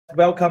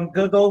welcome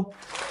Google.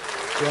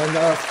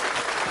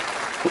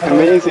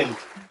 Amazing.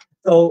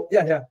 So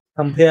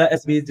compare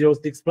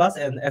SV06Plus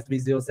and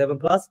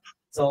SV07Plus.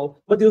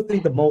 So what do you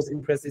think the most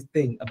impressive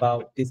thing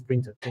about this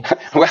printer?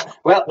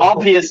 well,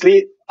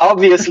 obviously,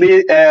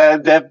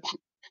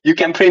 you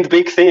can print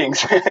big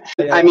things.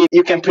 I mean,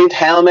 you can print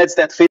helmets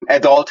that fit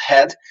adult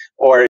head,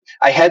 or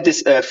I had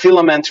this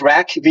filament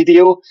rack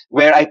video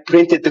where I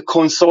printed the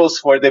consoles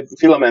for the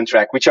filament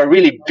rack, which are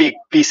really big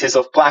pieces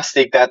of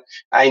plastic that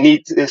I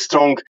need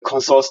strong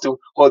consoles to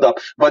hold up.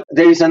 But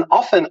there is an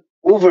often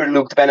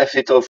overlooked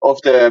benefit of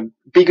the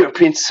bigger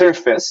print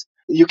surface.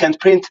 You can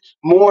print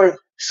more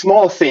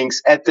small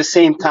things at the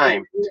same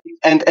time.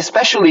 And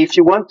especially if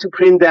you want to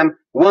print them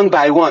one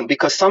by one,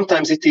 because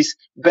sometimes it is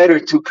better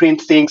to print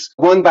things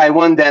one by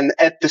one than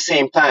at the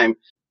same time.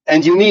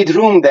 And you need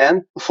room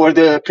then for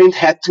the print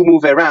head to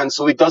move around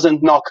so it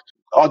doesn't knock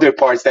other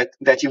parts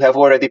that you have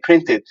already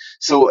printed.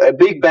 So a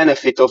big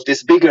benefit of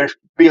this bigger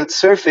built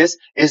surface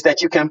is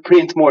that you can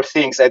print more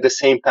things at the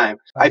same time.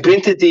 I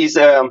printed these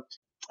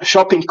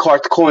shopping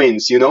cart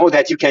coins,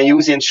 that you can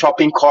use in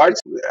shopping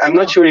carts. I'm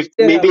not sure if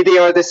maybe they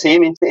are the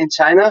same in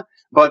China,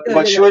 but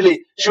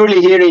surely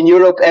here in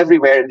Europe,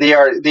 everywhere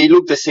they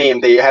look the same.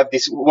 They have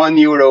this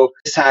 €1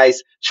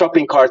 size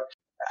shopping cart.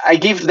 I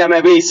give them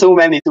away so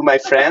many to my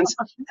friends.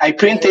 I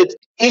printed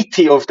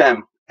 80 of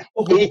them,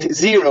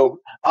 80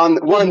 on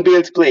one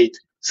build plate.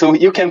 So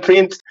you can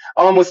print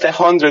almost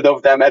 100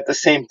 of them at the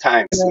same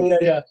time.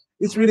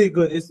 It's really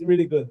good. It's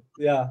really good.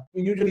 Yeah.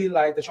 Usually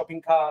like the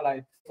shopping cart,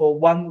 like for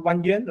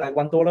one yen, like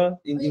 $1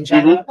 in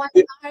China. One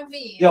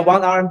RMB. Yeah,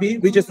 1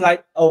 RMB. We just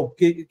like,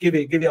 give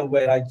it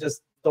away. I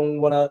just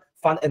don't wanna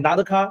find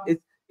another car.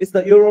 It's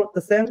the euro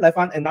the same, like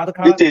find another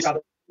car. It is.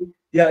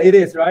 Yeah, it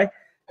is, right?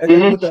 And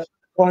then put the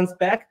coins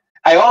back.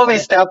 I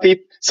always tell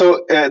people,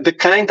 so the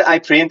kind I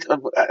print,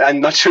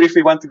 I'm not sure if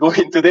we want to go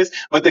into this,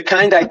 but the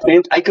kind I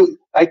print,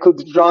 I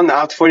could run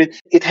out for it.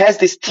 It has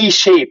this T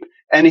shape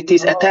and it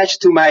is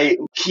attached to my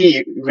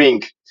key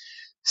ring.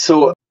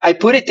 So I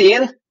put it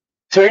in,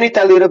 turn it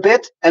a little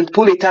bit and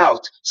pull it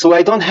out. So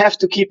I don't have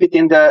to keep it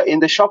in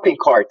the shopping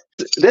cart.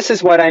 This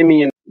is what I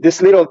mean. This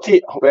little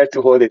where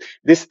to hold it?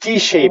 This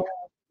T-shape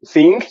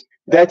thing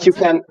that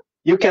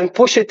you can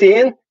push it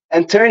in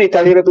and turn it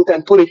a little bit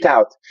and pull it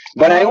out.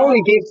 But I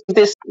only give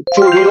this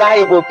to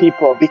reliable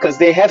people because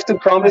they have to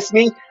promise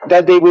me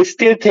that they will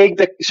still take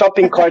the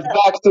shopping cart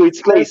back to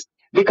its place.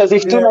 Because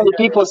if too many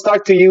people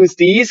start to use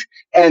these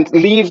and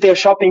leave their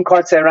shopping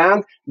carts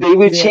around, they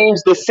will change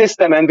the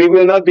system and we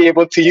will not be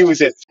able to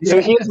use it.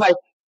 So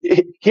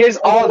here's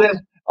all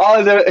the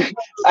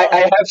I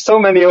have so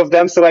many of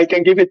them, so I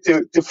can give it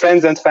to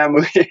friends and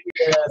family.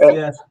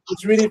 Yes.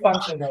 It's really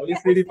functional.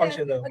 It's really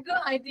functional. A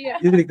good idea.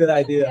 It's really good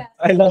idea. Yeah.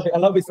 I love it. I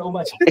love it so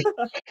much.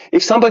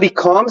 If somebody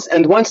comes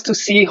and wants to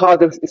see how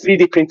the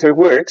 3D printer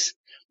works,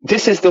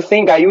 this is the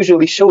thing I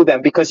usually show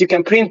them, because you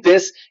can print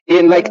this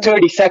in like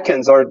 30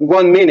 seconds or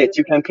 1 minute.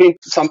 You can print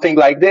something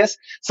like this,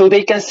 so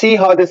they can see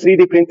how the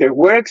 3D printer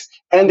works,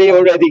 and they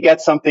already get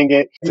something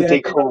to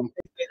take home.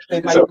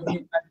 They might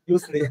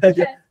use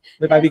it.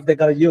 They might be they're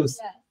gonna use.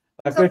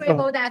 I'm so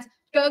grateful that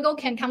Gergo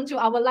can come to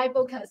our live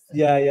focus.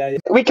 Yeah.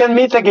 We can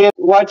meet again.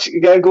 Watch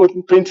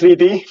Gergo print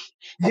 3D.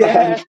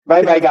 Yeah.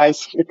 Bye,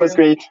 guys. It was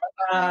great.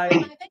 Bye.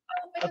 Thank you.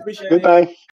 Appreciate it. Goodbye.